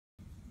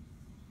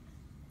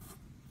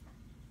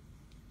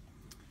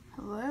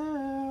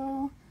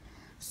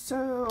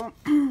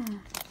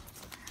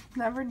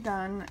never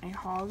done a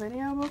haul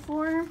video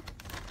before,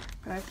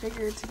 but I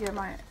figured to get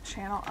my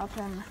channel up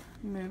and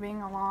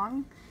moving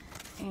along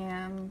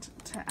and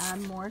to add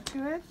more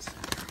to it,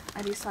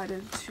 I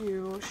decided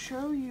to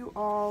show you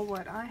all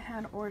what I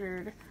had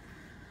ordered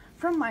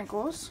from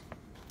Michaels.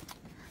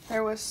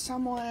 There was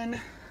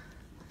someone,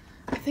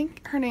 I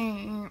think her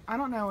name, I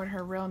don't know what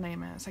her real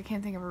name is. I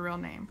can't think of her real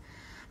name.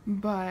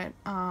 But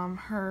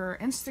her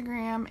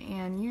Instagram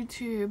and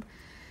YouTube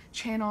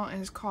channel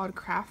is called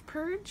Craft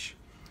Purge.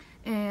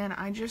 And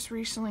I just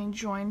recently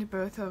joined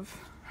both of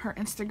her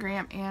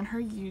Instagram and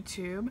her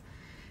YouTube.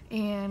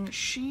 And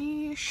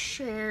she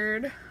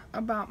shared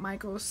about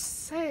Michael's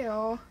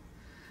sale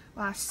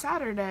last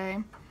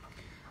Saturday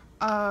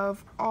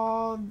of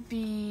all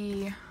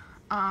the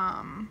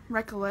oh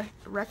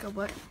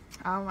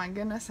my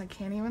goodness, I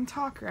can't even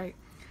talk right.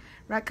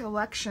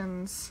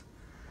 Recollections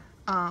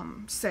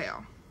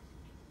sale.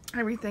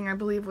 Everything I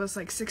believe was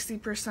like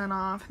 60%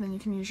 off, and then you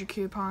can use your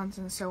coupons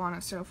and so on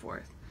and so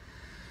forth.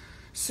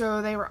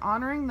 So they were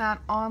honoring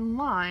that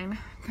online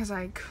because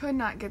I could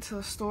not get to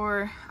the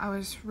store. I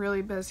was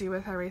really busy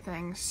with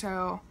everything,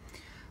 so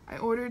I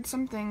ordered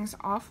some things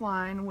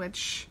offline,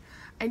 which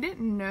I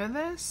didn't know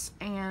this,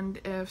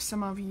 and if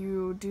some of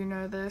you do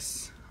know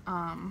this,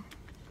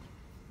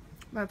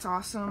 that's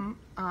awesome.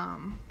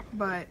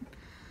 But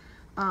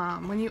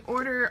when you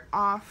order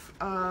off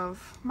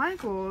of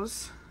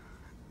Michaels,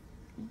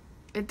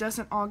 it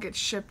doesn't all get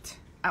shipped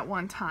at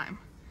one time.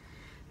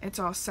 It's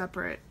all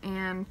separate,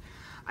 and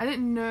I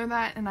didn't know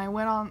that, and I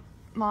went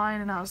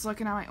online and I was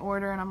looking at my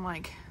order and I'm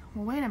like,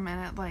 well, wait a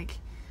minute, like,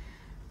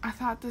 I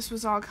thought this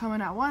was all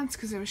coming at once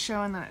because it was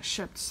showing that it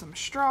shipped some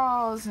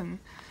straws and,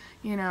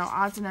 you know,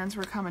 odds and ends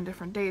were coming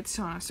different dates,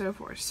 so on and so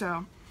forth.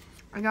 So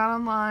I got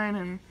online,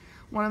 and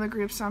one of the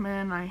groups I'm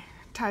in, I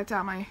typed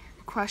out my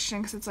question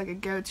because it's like a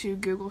go-to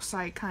Google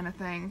site kind of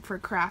thing for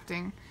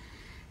crafting.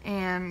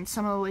 And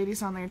some of the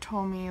ladies on there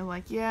told me,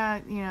 like, yeah,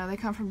 you know, they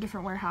come from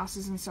different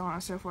warehouses and so on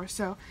and so forth.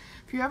 So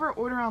if you ever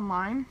order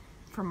online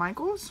from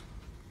Michaels,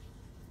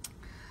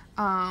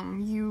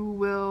 you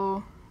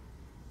will,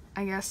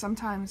 I guess,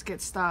 sometimes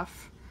get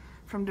stuff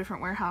from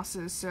different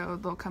warehouses, so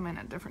they'll come in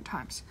at different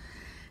times.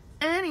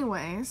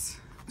 Anyways,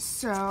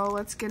 so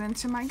let's get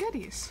into my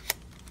goodies.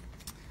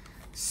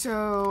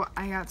 So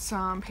I got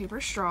some paper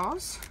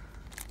straws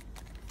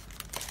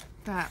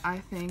that I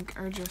think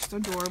are just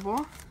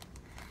adorable,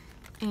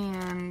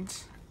 and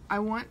I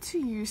want to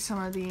use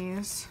some of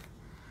these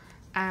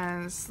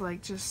as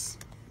like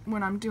just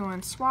when I'm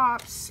doing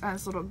swaps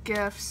as little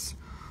gifts,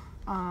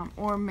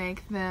 or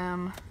make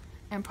them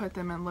and put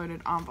them in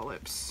loaded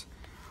envelopes,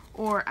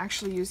 or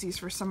actually use these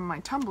for some of my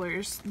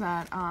tumblers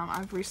that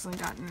I've recently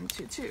gotten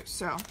into too.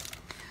 So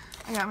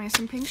I got me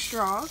some pink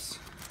straws,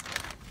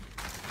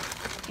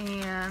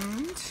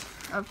 and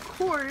of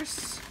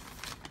course,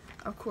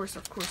 I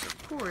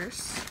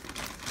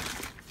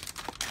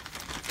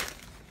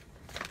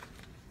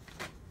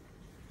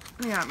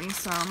got me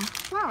some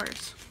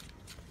flowers.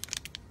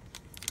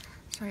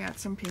 So I got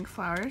some pink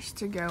flowers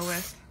to go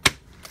with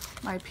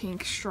my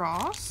pink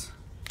straws.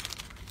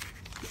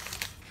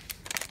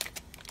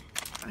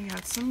 I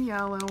got some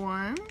yellow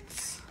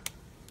ones.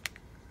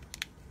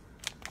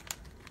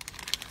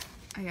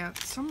 I got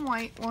some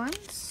white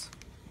ones.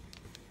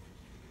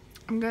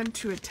 I'm going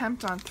to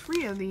attempt on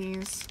 3 of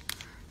these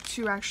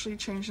to actually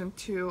change them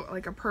to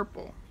like a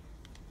purple,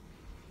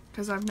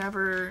 because I've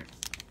never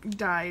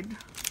dyed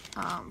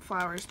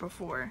flowers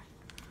before.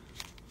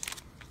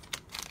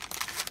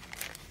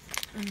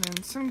 And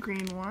then some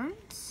green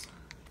ones.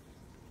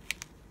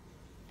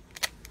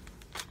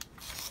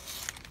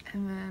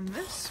 And then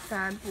this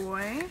bad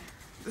boy.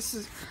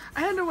 I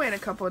had to wait a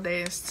couple of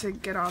days to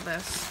get all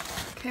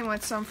this. Came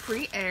with some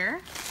free air.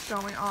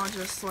 Don't we all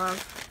just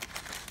love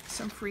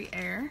some free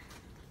air?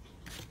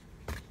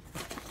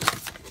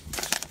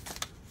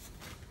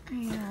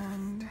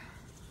 And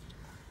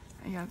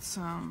I got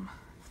some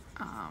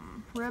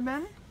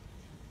ribbon,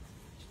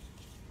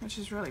 which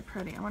is really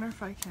pretty. I wonder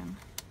if I can.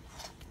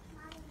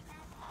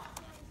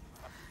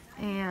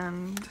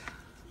 And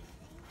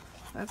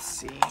let's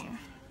see.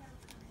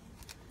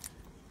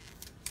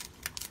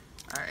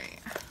 Alright.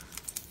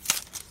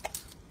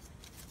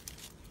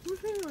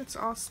 Woohoo, it's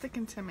all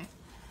sticking to me.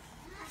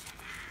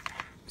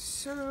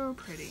 So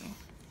pretty.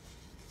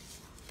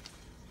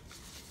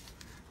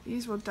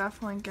 These will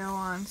definitely go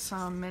on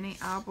some mini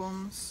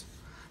albums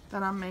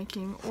that I'm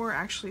making, or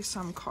actually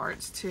some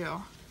cards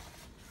too.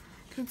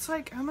 It's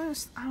like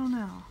almost, I don't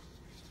know.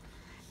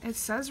 It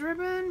says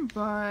ribbon,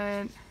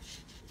 but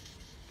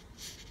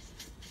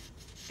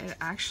it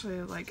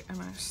actually like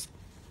almost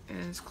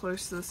is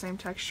close to the same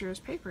texture as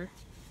paper.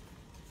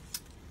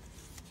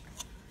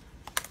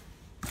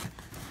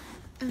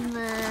 And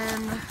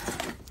then,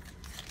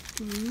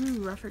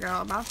 ooh, I forgot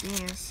all about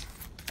these.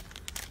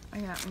 I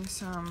got me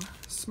some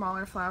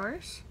smaller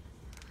flowers,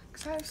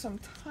 because I have some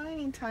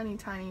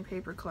tiny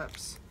paper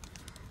clips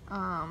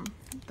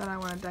that I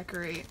want to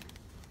decorate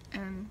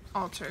and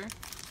alter.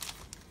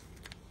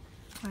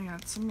 I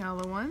got some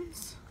yellow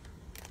ones.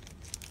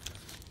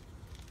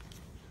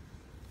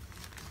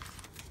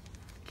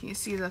 Can you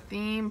see the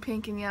theme,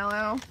 pink and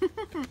yellow?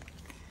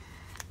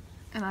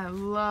 And I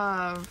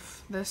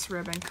love this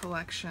ribbon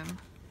collection.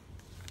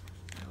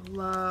 I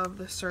love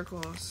the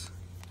circles.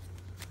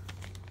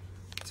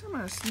 It's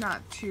almost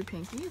not too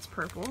pinky, it's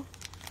purple.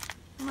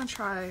 I'm gonna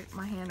try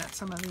my hand at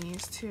some of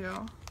these too.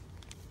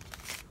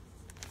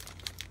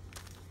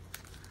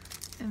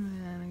 And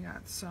then I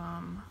got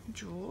some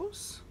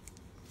jewels,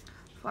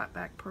 flat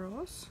back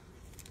pearls.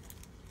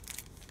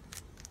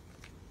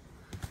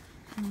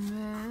 And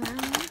then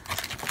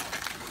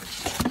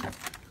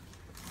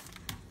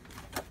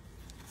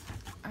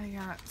I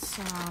got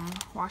some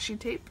washi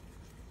tape.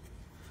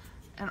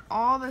 And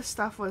all this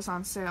stuff was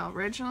on sale.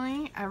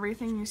 Originally,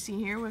 everything you see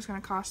here was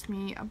going to cost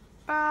me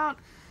about,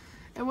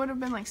 it would have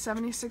been like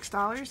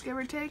 $76, give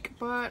or take,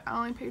 but I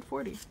only paid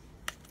 $40.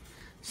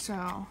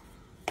 So,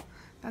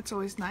 that's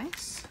always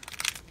nice.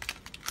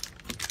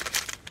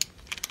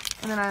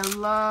 And then I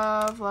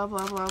love, love,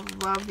 love,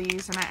 love, love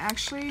these. And I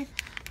actually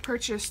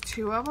purchased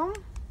 2 of them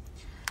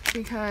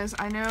because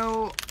I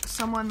know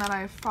someone that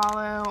I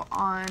follow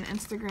on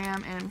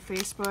Instagram and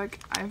Facebook.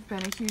 I've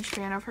been a huge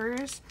fan of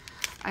hers.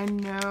 I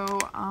know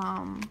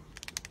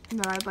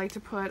that I'd like to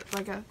put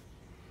like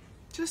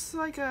just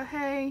like a,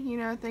 hey, you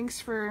know, thanks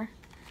for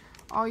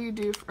all you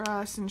do for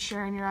us and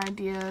sharing your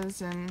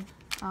ideas and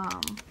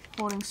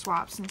holding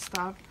swaps and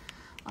stuff.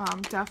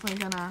 Definitely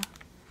gonna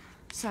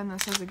send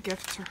this as a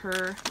gift to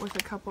her with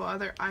a couple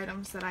other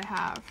items that I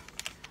have.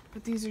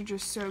 But these are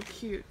just so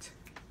cute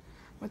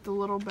with the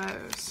little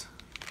bows.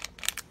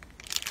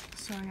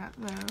 So I got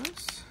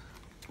those.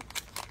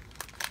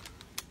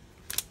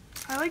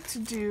 I like to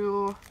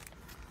do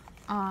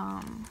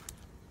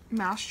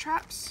mouse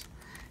traps,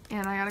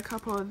 and I got a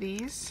couple of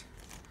these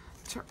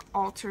to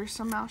alter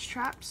some mouse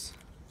traps.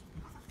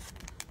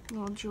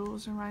 Little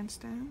jewels and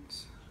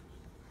rhinestones.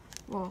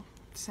 Well,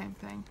 same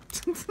thing.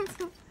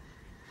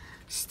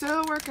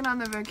 Still working on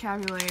the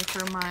vocabulary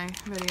for my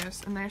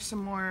videos. And there's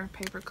some more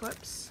paper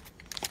clips,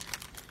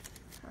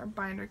 or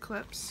binder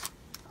clips,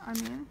 I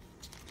mean.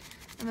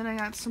 And then I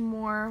got some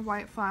more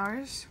white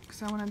flowers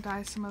because I want to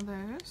dye some of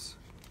those.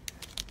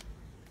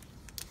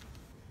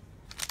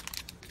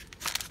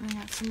 And I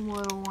got some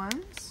little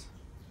ones.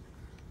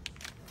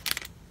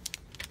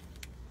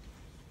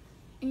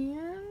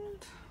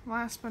 And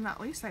last but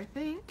not least, I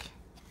think,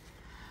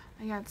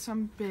 I got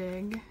some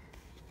big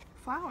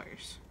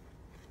flowers.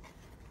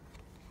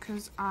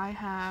 Because I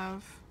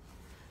have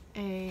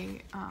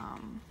a,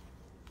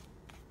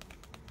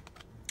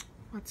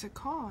 what's it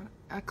called?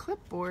 A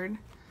clipboard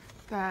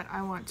that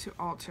I want to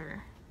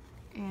alter.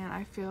 And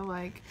I feel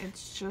like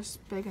it's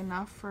just big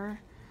enough for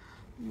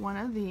one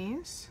of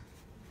these.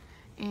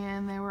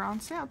 And they were on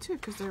sale too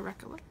because they're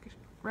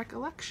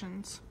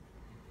recollections.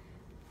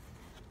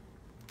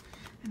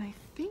 And I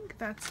think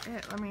that's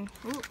it. Let me,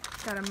 ooh,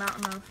 got a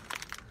mountain of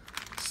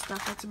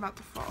stuff that's about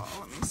to fall.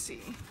 Let me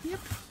see. Yep.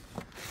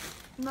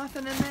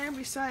 Nothing in there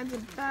besides a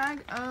bag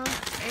of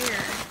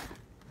air.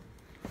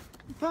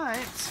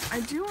 But I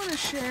do want to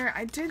share,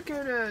 I did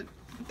go to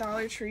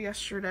Dollar Tree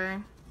yesterday,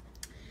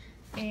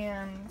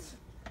 and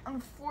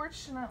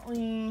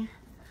unfortunately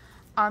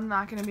I'm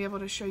not going to be able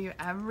to show you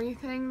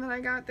everything that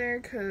I got there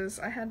because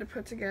I had to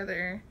put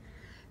together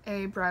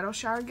a bridal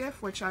shower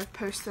gift, which I've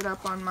posted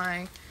up on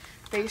my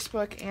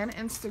Facebook and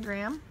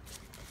Instagram.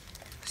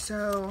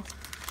 So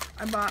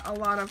I bought a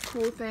lot of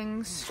cool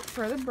things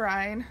for the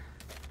bride,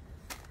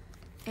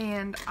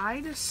 and I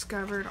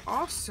discovered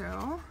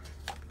also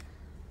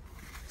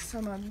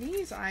some of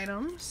these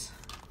items.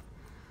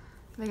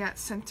 They got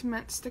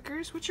sentiment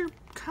stickers, which are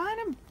kind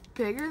of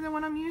bigger than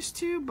what I'm used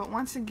to, but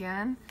once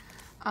again,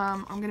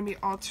 I'm going to be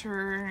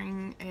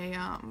altering a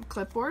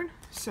clipboard,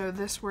 so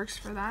this works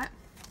for that.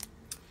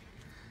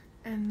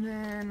 And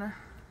then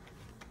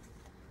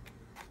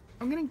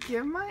I'm going to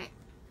give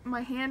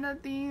my hand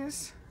at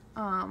these.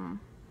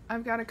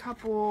 I've got a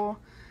couple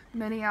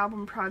mini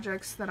album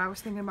projects that I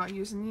was thinking about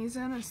using these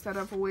in instead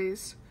of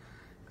always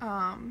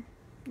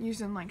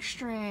using like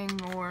string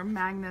or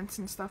magnets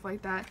and stuff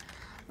like that.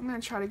 I'm going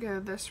to try to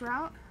go this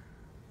route.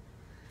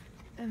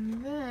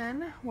 And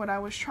then what I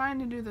was trying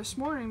to do this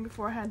morning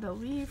before I had to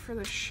leave for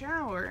the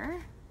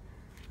shower,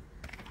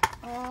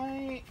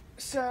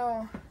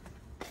 so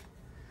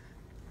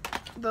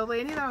the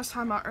lady that I was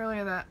talking about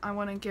earlier that I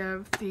want to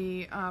give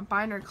the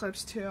binder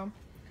clips to,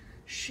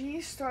 she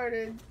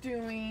started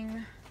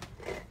using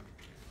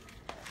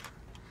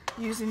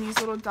these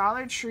little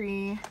Dollar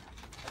Tree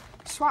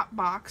swap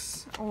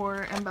box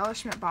or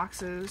embellishment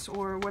boxes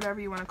or whatever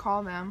you want to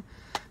call them.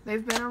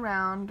 They've been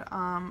around.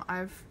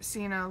 I've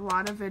seen a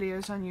lot of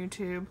videos on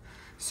YouTube,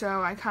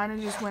 so I kind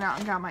of just went out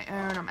and got my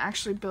own. I'm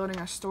actually building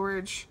a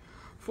storage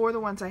for the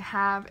ones I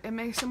have. It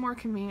makes it more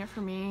convenient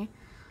for me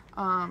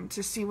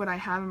to see what I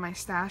have in my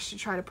stash to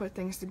try to put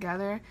things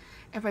together.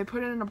 If I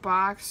put it in a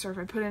box or if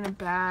I put it in a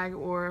bag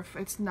or if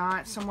it's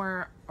not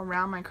somewhere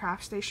around my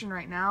craft station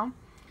right now,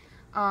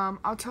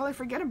 I'll totally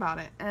forget about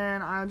it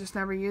and I'll just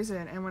never use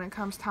it. And when it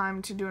comes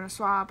time to doing a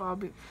swap, I'll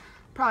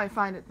probably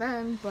find it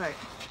then. But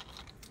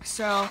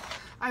so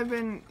I've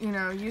been, you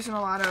know, using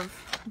a lot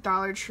of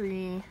Dollar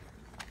Tree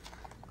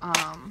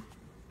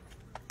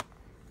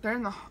They're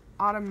in the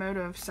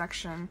automotive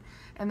section,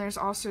 and there's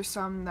also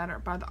some that are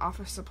by the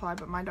office supply,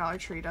 but my Dollar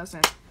Tree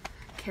doesn't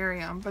carry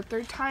them. But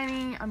they're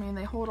tiny. I mean,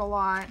 they hold a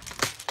lot,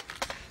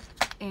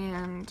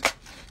 and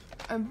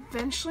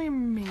eventually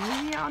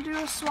maybe I'll do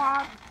a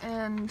swap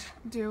and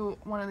do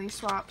one of these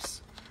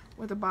swaps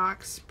with a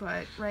box,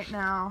 but right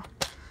now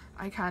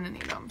I kind of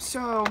need them.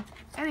 So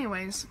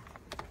anyways,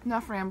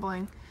 enough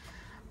rambling.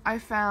 I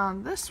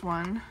found this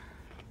one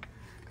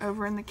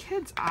over in the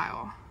kids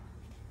aisle,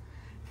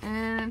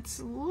 and it's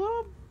a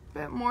little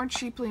bit more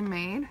cheaply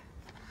made.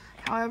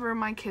 However,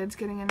 my kid's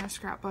getting into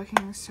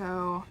scrapbooking,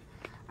 so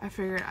I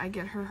figured I'd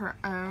get her her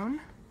own.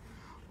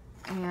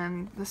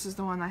 And this is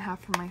the one I have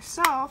for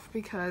myself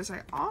because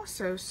I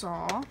also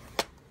saw,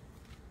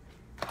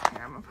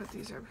 here, I'm gonna put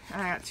these over,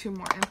 and I got 2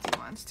 more empty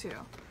ones too.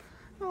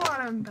 A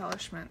lot of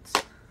embellishments.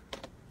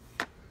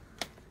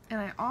 And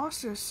I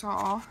also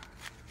saw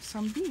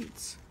some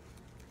beads.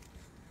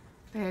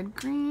 They had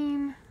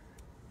green,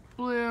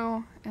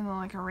 blue, and then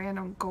like a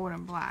random gold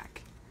and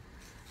black.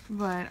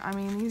 But I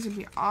mean, these would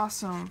be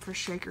awesome for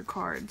shaker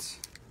cards.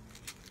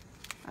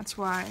 That's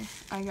why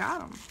I got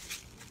them,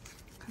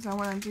 because I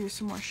want to do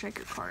some more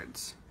shaker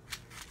cards.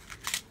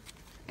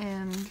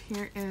 And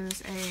here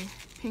is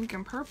a pink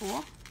and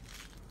purple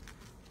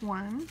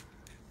one,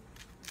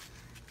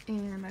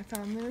 and I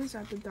found those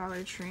at the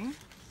Dollar Tree.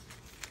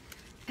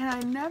 And I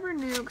never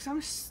knew, because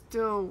I'm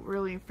still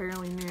really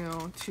fairly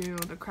new to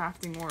the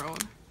crafting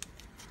world,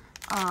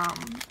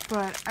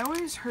 but I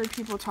always heard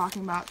people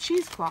talking about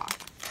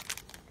cheesecloth.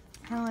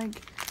 And I'm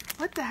like,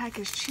 what the heck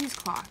is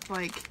cheesecloth?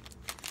 Like,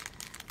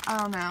 I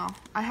don't know.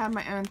 I have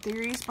my own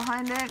theories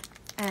behind it,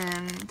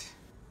 and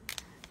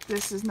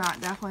this is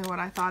not definitely what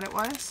I thought it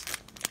was.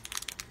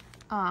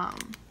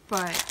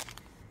 But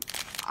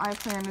I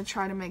plan to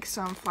try to make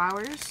some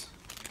flowers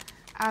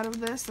out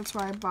of this. That's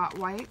why I bought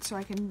white, so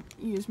I can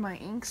use my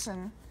inks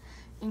and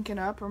ink it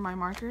up, or my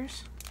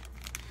markers.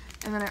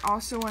 And then I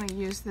also want to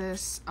use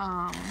this,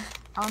 I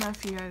don't know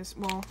if you guys,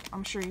 well,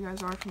 I'm sure you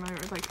guys are familiar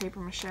with like paper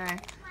mache,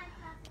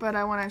 but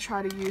I want to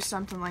try to use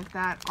something like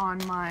that on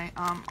my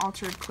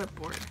altered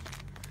clipboard.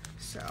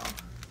 So,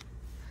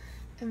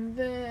 and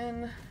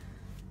then,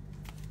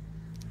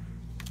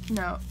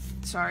 no,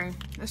 sorry,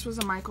 this was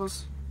a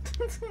Michael's.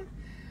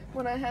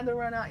 When I had to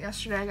run out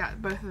yesterday, I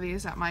got both of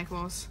these at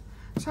Michael's.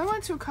 So I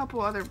went to a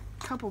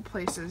couple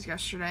places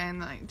yesterday,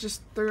 and I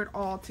just threw it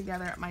all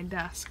together at my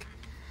desk.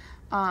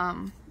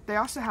 They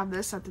also have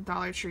this at the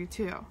Dollar Tree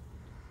too,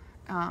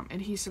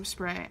 adhesive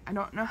spray. I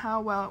don't know how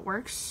well it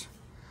works.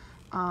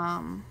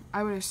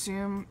 I would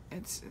assume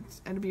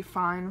it'll be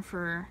fine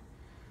for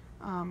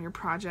your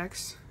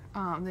projects.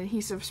 The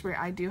adhesive spray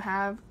I do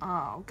have,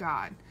 oh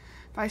god,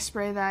 if I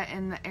spray that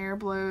and the air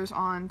blows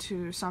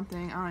onto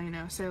something, I don't even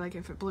know, say like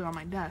if it blew on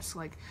my desk,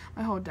 like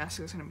my whole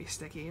desk is gonna be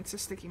sticky. It's a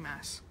sticky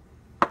mess.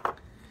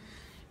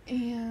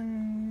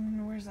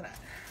 And where's it at?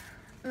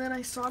 And then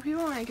I saw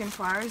people making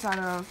flowers out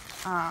of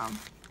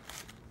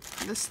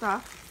this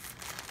stuff.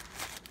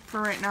 For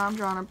right now, I'm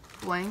drawing a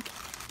blank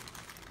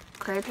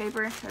cray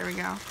paper. There we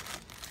go.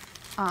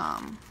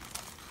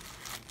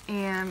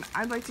 And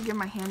I'd like to give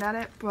my hand at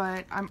it,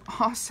 but I'm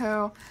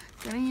also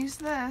gonna use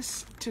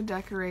this to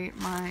decorate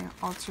my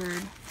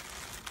altered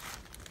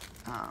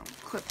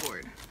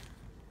clipboard.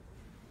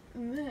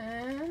 And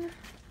then,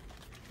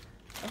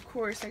 of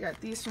course, I got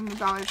these from the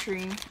Dollar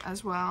Tree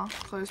as well,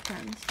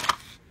 clothespins.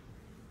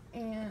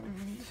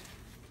 And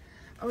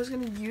I was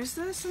gonna use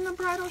this in the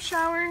bridal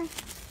shower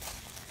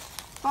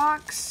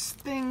box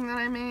thing that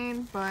I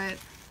made, but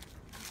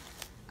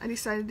I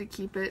decided to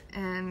keep it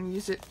and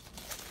use it,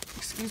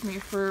 excuse me,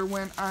 for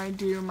when I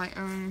do my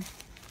own,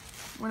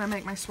 when I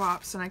make my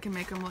swaps and I can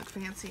make them look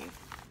fancy.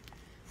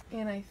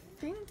 And I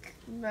think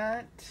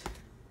that,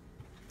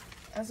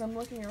 as I'm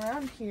looking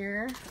around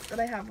here, that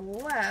I have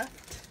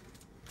left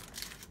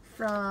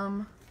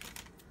from,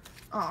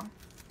 oh,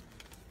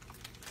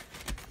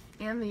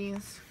 and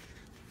these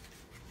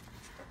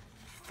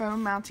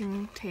foam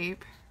mounting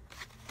tape.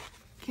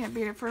 Can't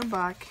beat it for a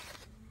buck.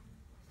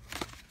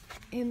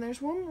 And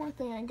there's one more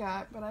thing I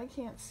got, but I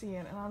can't see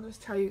it, and I'll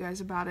just tell you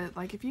guys about it.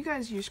 Like, if you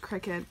guys use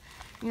Cricut,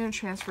 you know,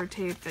 transfer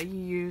tape that you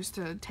use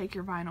to take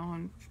your vinyl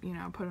and, you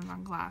know, put it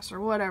on glass,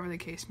 or whatever the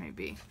case may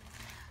be.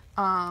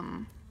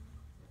 I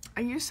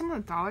use some of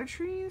the Dollar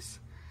Trees,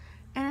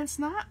 and it's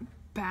not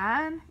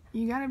bad.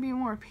 You gotta be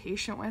more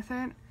patient with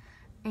it.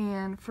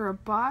 And for a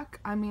buck,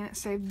 I mean, it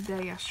saved the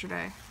day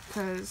yesterday,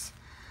 because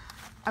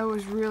I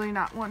was really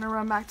not wanting to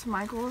run back to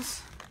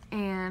Michael's.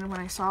 And when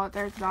I saw it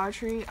there at the Dollar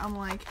Tree, I'm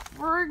like,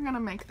 we're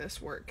gonna make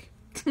this work.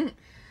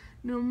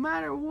 No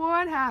matter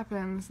what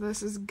happens,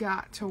 this has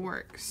got to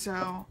work.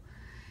 So,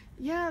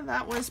 yeah,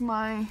 that was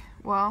my,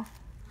 well,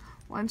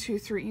 1, 2,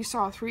 3. You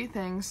saw 3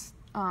 things,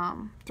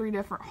 3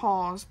 different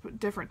hauls, but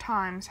different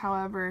times.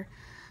 However,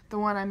 the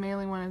one I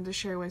mainly wanted to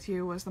share with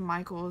you was the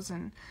Michael's,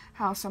 and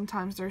how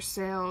sometimes there's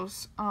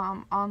sales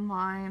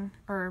online,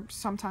 or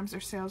sometimes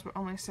there's sales but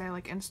only say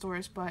like in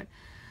stores, but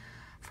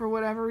for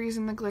whatever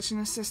reason, the glitch in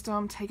the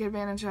system, take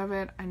advantage of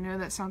it. I know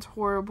that sounds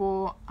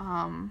horrible.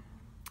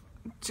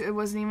 it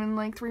wasn't even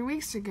like 3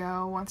 weeks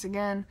ago, once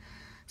again,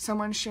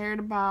 someone shared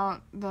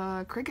about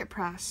the Cricut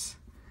press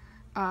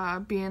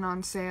being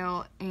on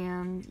sale,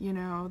 and you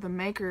know, the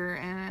maker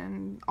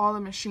and all the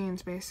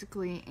machines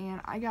basically,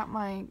 and I got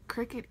my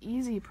Cricut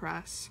Easy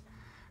Press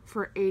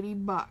for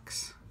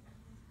 $80,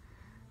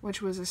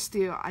 which was a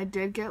steal. I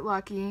did get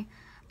lucky.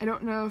 I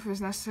don't know if it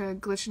was necessarily a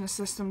glitch in the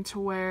system to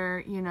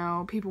where, you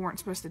know, people weren't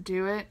supposed to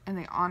do it and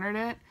they honored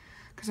it,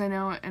 because I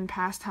know in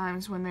past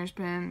times when there's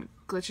been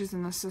glitches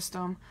in the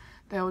system,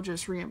 they'll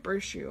just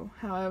reimburse you.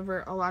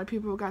 However, a lot of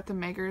people got the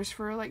makers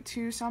for like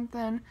 $2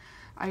 something.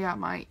 I got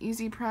my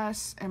Easy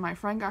Press, and my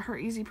friend got her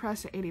Easy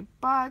Press at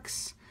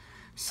 $80.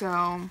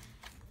 So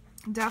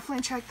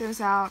definitely check those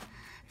out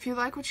if you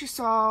like what you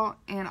saw,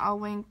 and I'll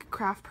link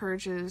Craft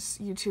Purge's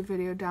YouTube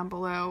video down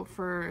below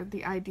for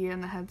the idea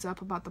and the heads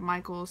up about the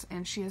Michaels,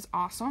 and she is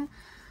awesome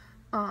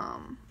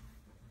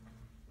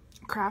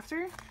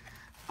crafter.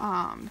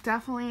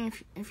 Definitely,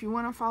 if you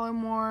want to follow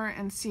more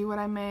and see what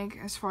I make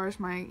as far as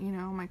my, you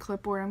know, my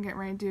clipboard I'm getting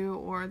ready to do,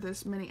 or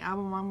this mini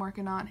album I'm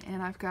working on,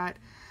 and I've got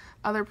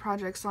other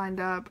projects lined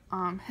up,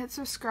 hit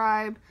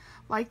subscribe,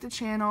 like the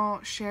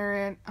channel,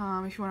 share it.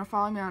 If you want to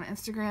follow me on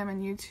Instagram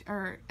and YouTube,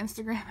 or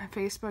Instagram and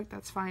Facebook,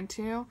 that's fine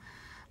too.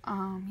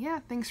 Yeah,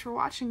 thanks for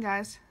watching,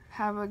 guys.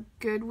 Have a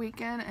good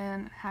weekend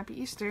and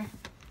happy Easter.